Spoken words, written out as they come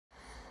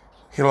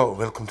Hello,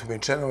 welcome to my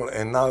channel,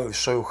 and now I'll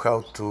show you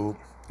how to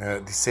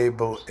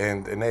disable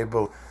and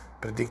enable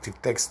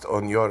predictive text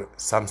on your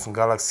Samsung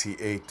Galaxy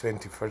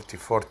A20, 30,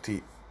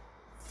 40,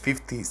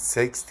 50,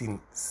 16,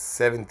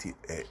 70,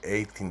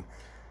 18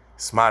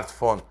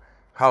 smartphone.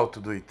 How to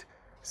do it?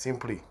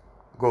 Simply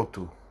go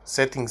to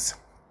settings,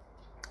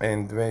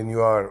 and when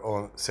you are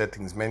on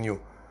settings menu,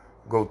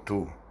 go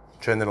to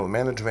general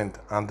management.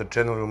 Under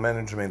general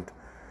management,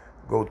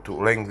 go to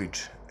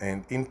language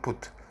and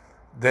input,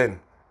 then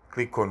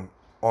click on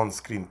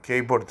screen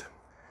keyboard,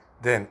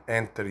 then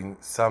enter in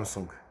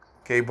Samsung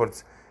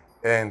keyboards,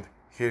 and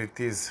here it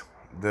is,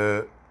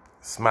 the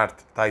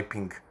smart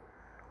typing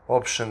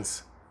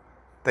options.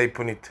 Type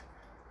on it,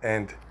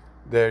 and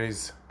there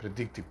is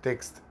predictive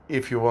text.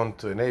 If you want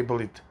to enable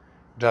it,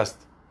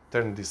 just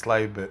turn the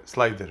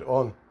slider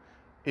on.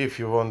 If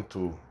you want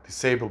to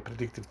disable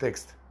predictive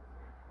text,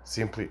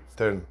 simply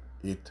turn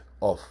it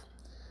off.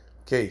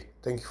 Okay,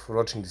 thank you for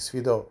watching this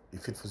video.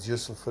 If it was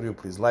useful for you,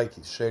 please like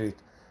it, share it,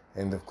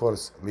 and of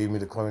course leave me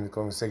the comment in the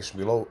comment section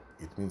below.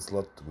 It means a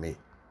lot to me.